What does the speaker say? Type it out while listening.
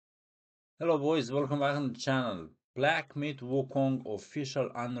Hello boys, welcome back on the channel. Black Myth Wukong official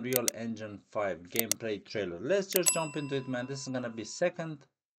Unreal Engine 5 gameplay trailer. Let's just jump into it, man. This is gonna be second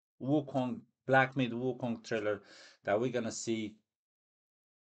Wukong Black Myth Wukong trailer that we're gonna see.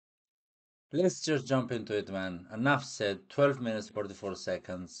 Let's just jump into it, man. Enough said. 12 minutes 44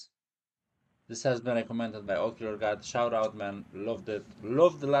 seconds. This has been recommended by Ocular God. Shout out, man. Loved it.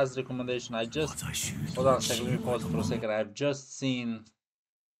 Loved the last recommendation. Hold on a second, let me pause for a second. I've just seen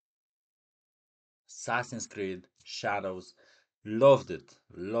Assassin's Creed Shadows. Loved it.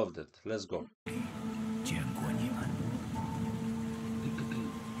 Loved it. Let's go. 见过你们，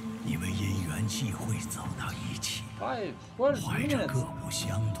你们因缘际会走到一起， 12怀着 minutes 各不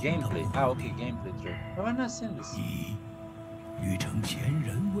相同的 gameplay. 梦。 Okay, gameplay true. Have I not seen this? 你欲成前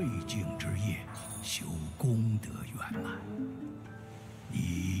人未竟之业，修功德圆满。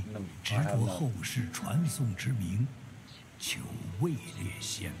你执着后世传颂之名，求位列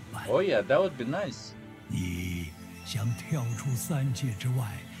仙班。 Oh yeah, that would be nice. 你想跳出三界之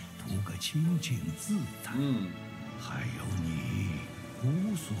外，图个清净自在。还有你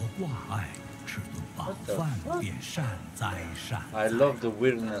无所挂碍，吃顿饱饭便善哉善哉。 I love the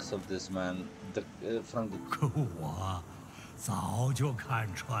weirdness of this man. From the 可我早就看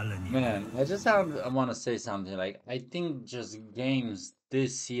穿了你。 man, I want to say something. Like, I think just games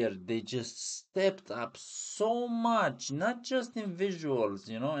this year, they just stepped up so much, not just in visuals,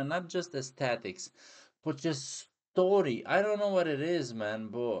 you know, and not just aesthetics, but just story. I don't know what it is, man,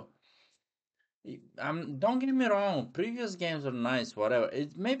 but don't get me wrong, previous games are nice, whatever.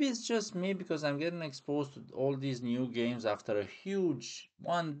 Maybe it's just me because I'm getting exposed to all these new games after a huge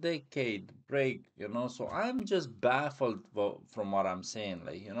 1 decade break, you know. So I'm just baffled from what I'm saying,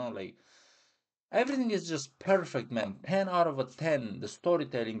 like, you know, like everything is just perfect, man. 10 out of a 10. The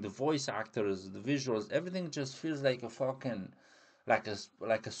storytelling, the voice actors, the visuals, everything just feels like a fucking like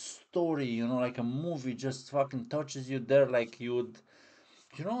a story, you know, like a movie. Just fucking touches you there, like you would.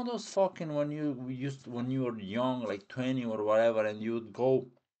 You know those fucking when you were young, like 20 or whatever, and you would go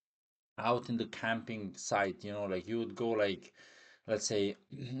out in the camping site, you know, like you would go, like, let's say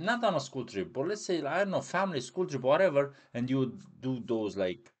not on a school trip, but let's say, I don't know, family school trip, whatever, and you would do those,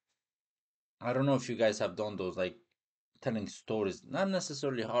 like, I don't know if you guys have done those, like telling stories, not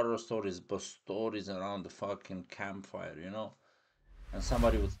necessarily horror stories, but stories around the fucking campfire, you know. And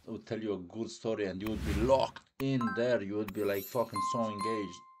somebody would tell you a good story and you would be locked in there, you would be like fucking so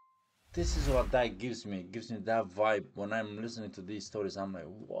engaged. This is what that gives me. It gives me that vibe when I'm listening to these stories. I'm like,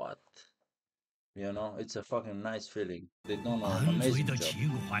 what? You know, it's a fucking nice feeling. They done an 纯粹 amazing 的 job. 情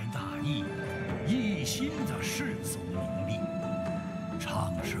怀大义，一心的世俗名利，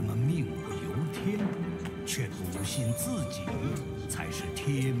唱什么命不由天，却笃信自己才是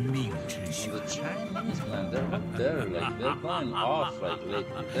天命之选。 The Chinese, man, they're like, they're going off like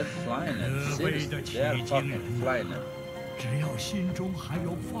lately. They're flying it. Seriously, they're fucking flying it. 只要心中还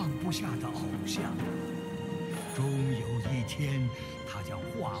有放不下的偶像，终有一天，他将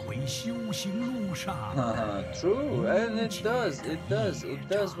化为修行路上。 True, and it does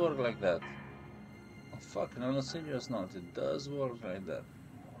work like that. Oh, fucking on a serious note, it does work like that.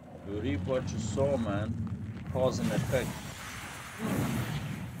 You reap what you sow, man. Cause and effect.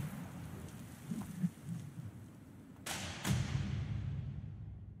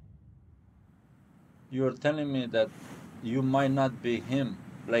 You're telling me that you might not be him,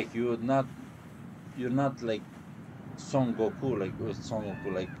 like you're not like Son Goku, like with Son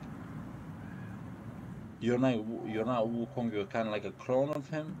Goku, like you're not Wukong, you're kind of like a clone of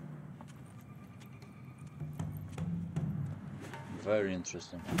him. Very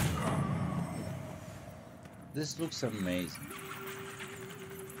interesting. This looks amazing.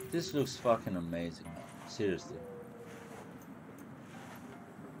 This looks fucking amazing. Seriously.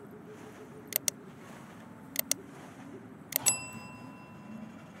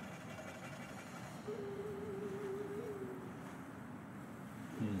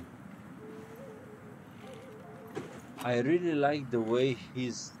 I really like the way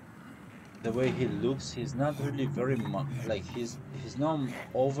he looks. He's not really very like he's not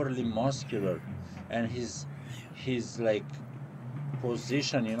overly muscular, and his like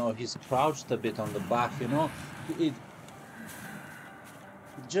position, you know, he's crouched a bit on the back, you know, it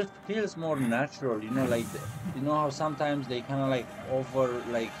just feels more natural, you know, like you know how sometimes they kind of like over,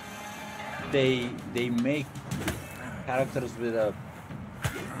 like they make characters with a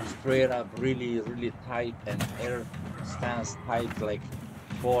straight up really tight and air stance tight like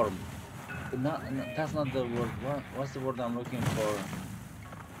form. That's not the word. What's the word I'm looking for?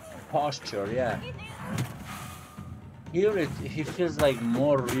 Posture, yeah. Here he feels like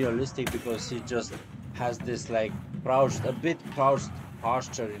more realistic because he just has this like crouched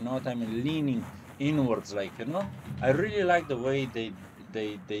posture, you know what I mean, leaning inwards, like, you know. I really like the way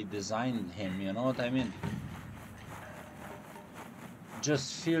they designed him, you know what I mean.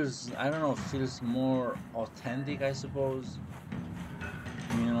 Just feels, I don't know, feels more authentic, I suppose.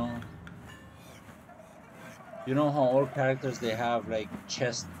 You know, how all characters they have like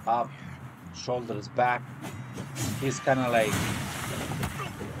chest up, shoulders back. He's kind of like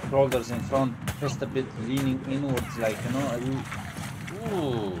shoulders in front, just a bit leaning inwards, like, you know.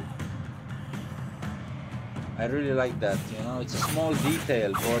 Ooh, I really like that. You know, it's a small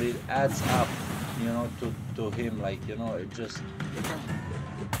detail, but it adds up. You know, to him, like, you know, it just.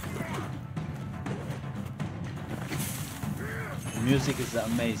 Music is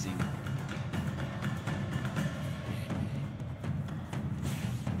amazing.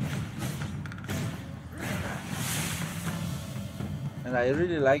 And I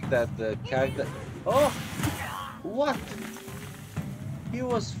really like that the character. Oh, what? He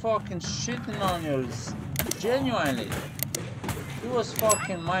was fucking shitting on you, genuinely. He was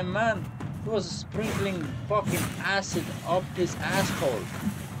fucking, my man. He was sprinkling fucking acid up his asshole.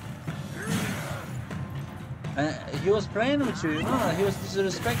 And he was playing with you, you know. He was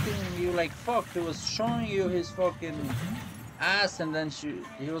disrespecting you like fuck. He was showing you his fucking ass, and then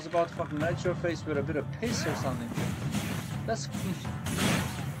he was about to fucking melt your face with a bit of piss or something. That's.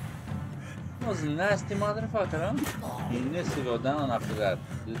 That was a nasty motherfucker, huh? He needs to go down after that.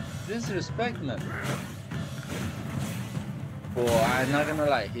 Disrespect, man. Oh, I'm not gonna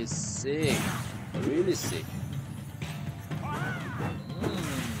lie, he's sick. Really sick.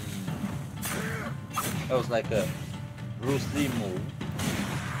 That was like a Bruce Lee move.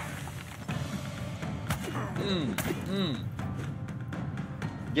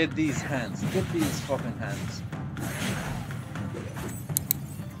 Get these hands. Get these fucking hands.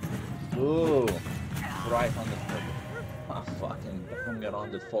 Oh, right on the forehead. Oh, fucking finger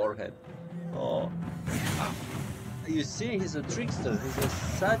on the forehead. Oh. Ah. You see, he's a trickster. He's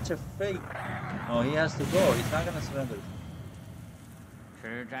such a fake. Oh, he has to go. He's not gonna surrender.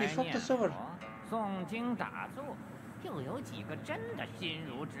 He fucked us over. 诵经打坐，又有几个真的心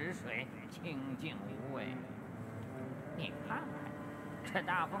如止水、清静无为？你看看，这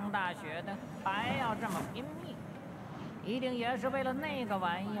大风大雪的，还要这么拼命，一定也是为了那个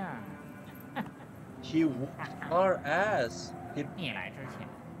玩意儿。He whooped our ass. 你来之前，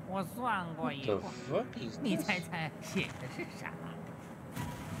我算过一卦，你猜猜写的是啥？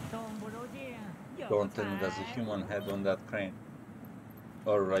动不如静。Don't tell me there's a human head on that crane.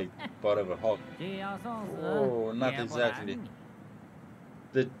 Or like whatever hawk. Oh, not exactly.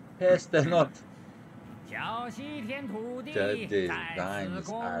 The tests are not. The designs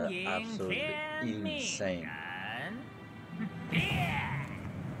are absolutely insane.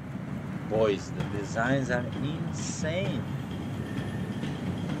 Boys, the designs are insane.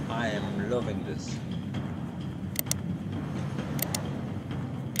 I am loving this.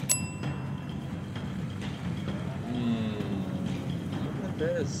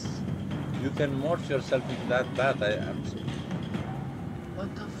 This. You can morph yourself into that bat.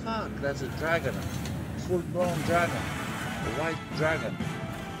 What the fuck? That's a dragon. Full-blown dragon. A white dragon.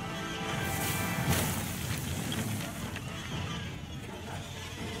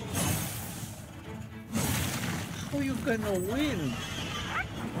 How are you gonna win?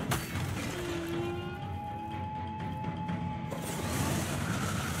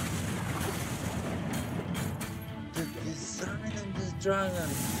 The design of this dragon.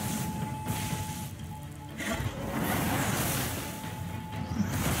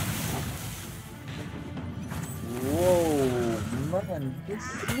 Whoa, man, this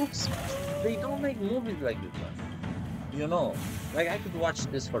looks. They don't make movies like this, man. You know, like I could watch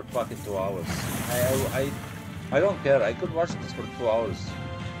this for fucking 2 hours. I don't care. I could watch this for 2 hours.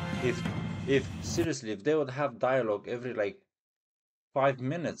 If seriously, if they would have dialogue every like 5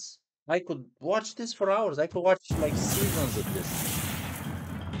 minutes, I could watch this for hours. I could watch like seasons of this.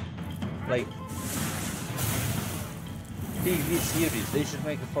 Like TV series. They should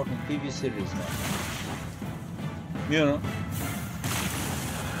make a fucking TV series, man. You know?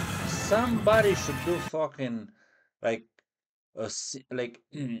 Somebody should do fucking like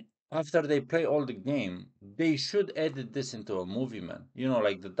after they play all the game, they should edit this into a movie, man. You know,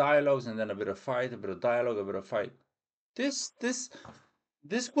 like the dialogues and then a bit of fight, a bit of dialogue, a bit of fight. This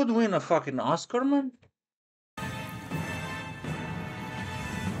could win a fucking Oscar, man.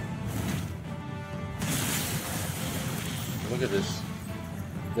 Look at this.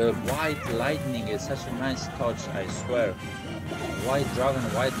 The white lightning is such a nice touch, I swear. White dragon,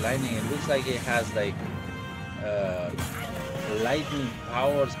 white lightning. It looks like it has like lightning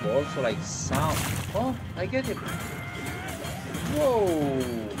powers, but also like sound. Oh, I get it. Whoa!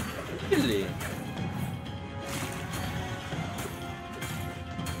 Really?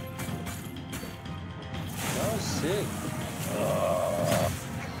 That was sick.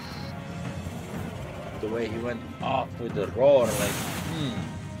 The way he went off with the roar, like,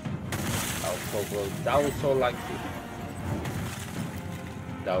 that was so close. That was so lucky.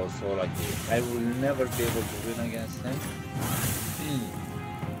 That was so lucky. I will never be able to win against him.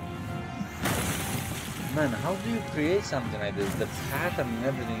 Man, how do you create something like this? The pattern and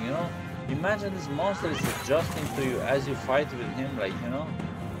everything, you know? Imagine this monster is adjusting to you as you fight with him, like, you know?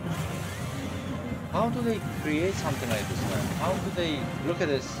 How do they create something like this, man? How do they... Look at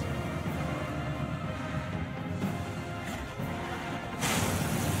this.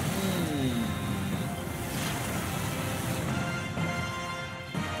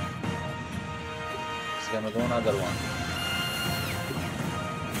 He's gonna do another one.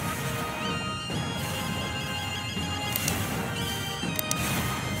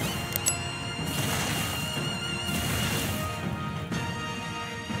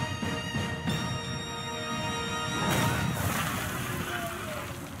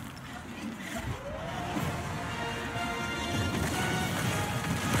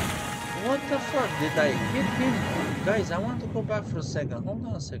 What the fuck? Did I hit him? Guys, I want to go back for a second. Hold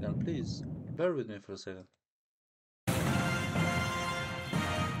on a second, please. Bear with me for a second. Let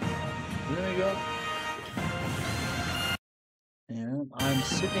me go. Yeah, I'm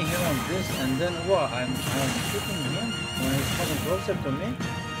sitting here on this, and then what? I'm shooting him when he's coming closer to me?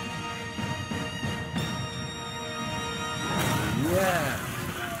 Yeah.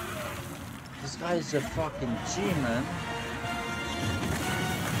 This guy is a fucking G, man.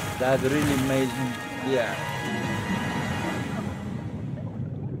 That really made him, yeah.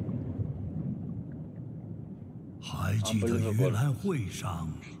 还记得盂兰会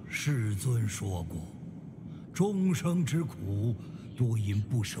上，世尊说过，众生之苦，多因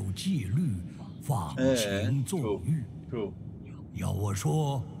不守戒律，放情纵欲。要我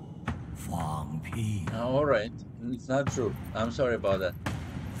说，放屁。All right, it's not true. I'm sorry about that.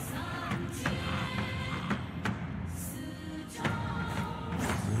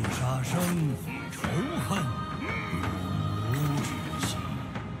 杀生仇恨如之心，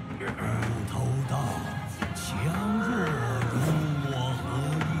无头大，强弱如我何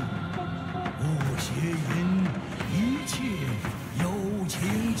应？不邪淫，一切有情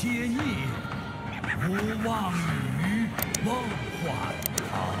皆孽，无妄语，梦幻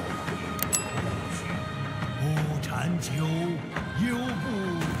好，不禅酒，又不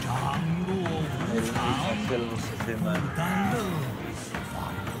长落无常，不甘乐。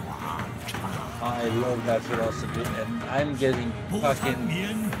 I love that philosophy, and I'm getting fucking...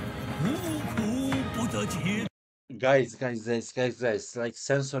 Guys, like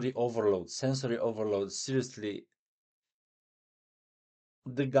sensory overload, seriously.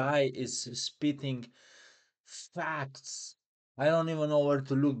 The guy is spitting facts. I don't even know where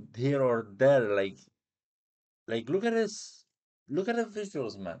to look, here or there, like look at this. Look at the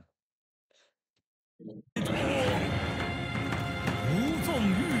visuals, man.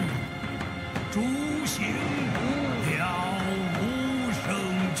 诸行了无生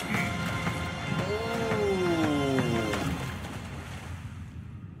趣。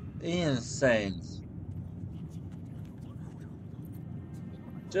Insane.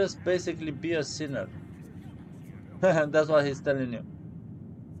 Just basically be a sinner. That's what he's telling you.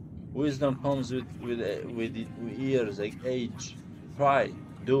 Wisdom comes with years, like age. Try,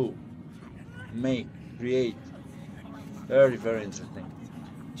 do, make, create. Very, very interesting.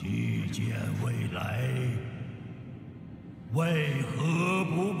 既见未来，为何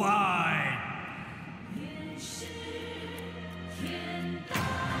不拜？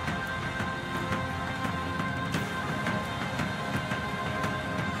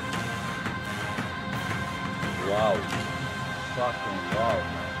 Wow. Fucking wow,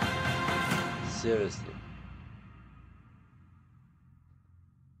 man. Seriously.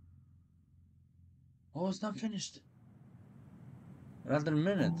 Oh, it's not finished. Another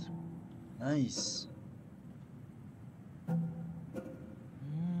minute. Nice.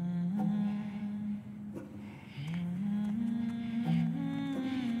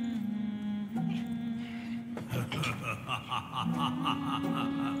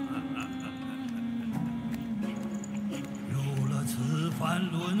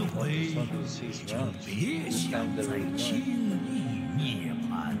就别想再轻易涅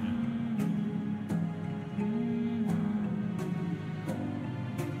槃。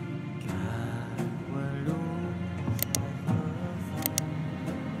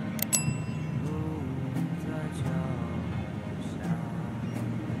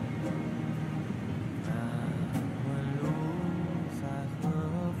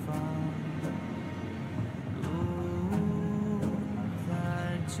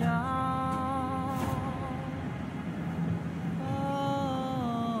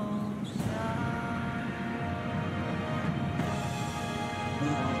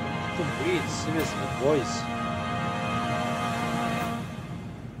to breathe, seriously, boys.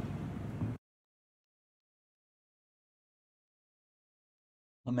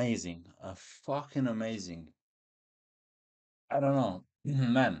 Amazing. Fucking amazing. I don't know.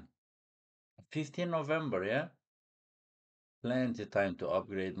 Man, 15 November, yeah? Plenty time to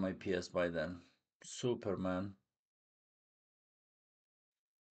upgrade my PS by then. Superman.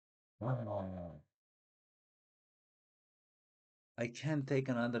 Oh. I can't take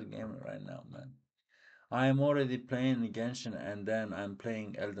another game right now, man. I am already playing Genshin and then I'm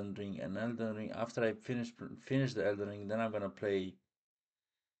playing Elden Ring and Elden Ring. After I finish the Elden Ring, then I'm gonna play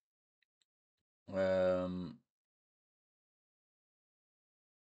um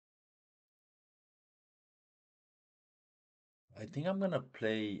I think I'm gonna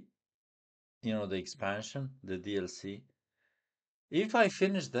play, the expansion, the DLC. If I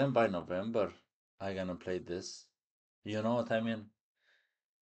finish them by November, I gonna play this. You know what I mean?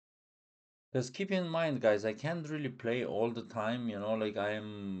 Because keep in mind, guys, I can't really play all the time, like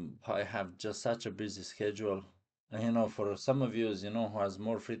I have just such a busy schedule. And, for some of you, who has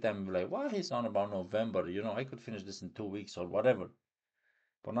more free time, be like, why he's on about November? I could finish this in 2 weeks or whatever.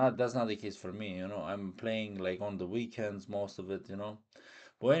 But not that's not the case for me, I'm playing like on the weekends, most of it.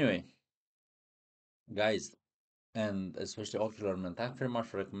 But anyway, guys, and especially Ocular Man, thank you very much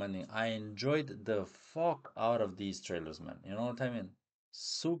for recommending. I enjoyed the fuck out of these trailers, man. You know what I mean?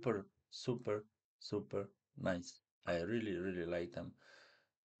 Super, super, super nice. I really, really like them.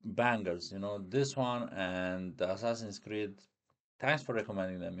 Bangers, this one and the Assassin's Creed. Thanks for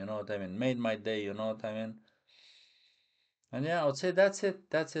recommending them. You know what I mean? Made my day. You know what I mean? And yeah, I would say that's it.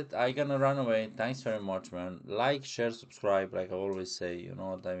 That's it. I gonna run away. Thanks very much, man. Like, share, subscribe, like I always say. You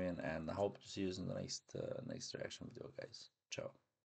know what I mean? And I hope to see you in the next reaction video, guys. Ciao.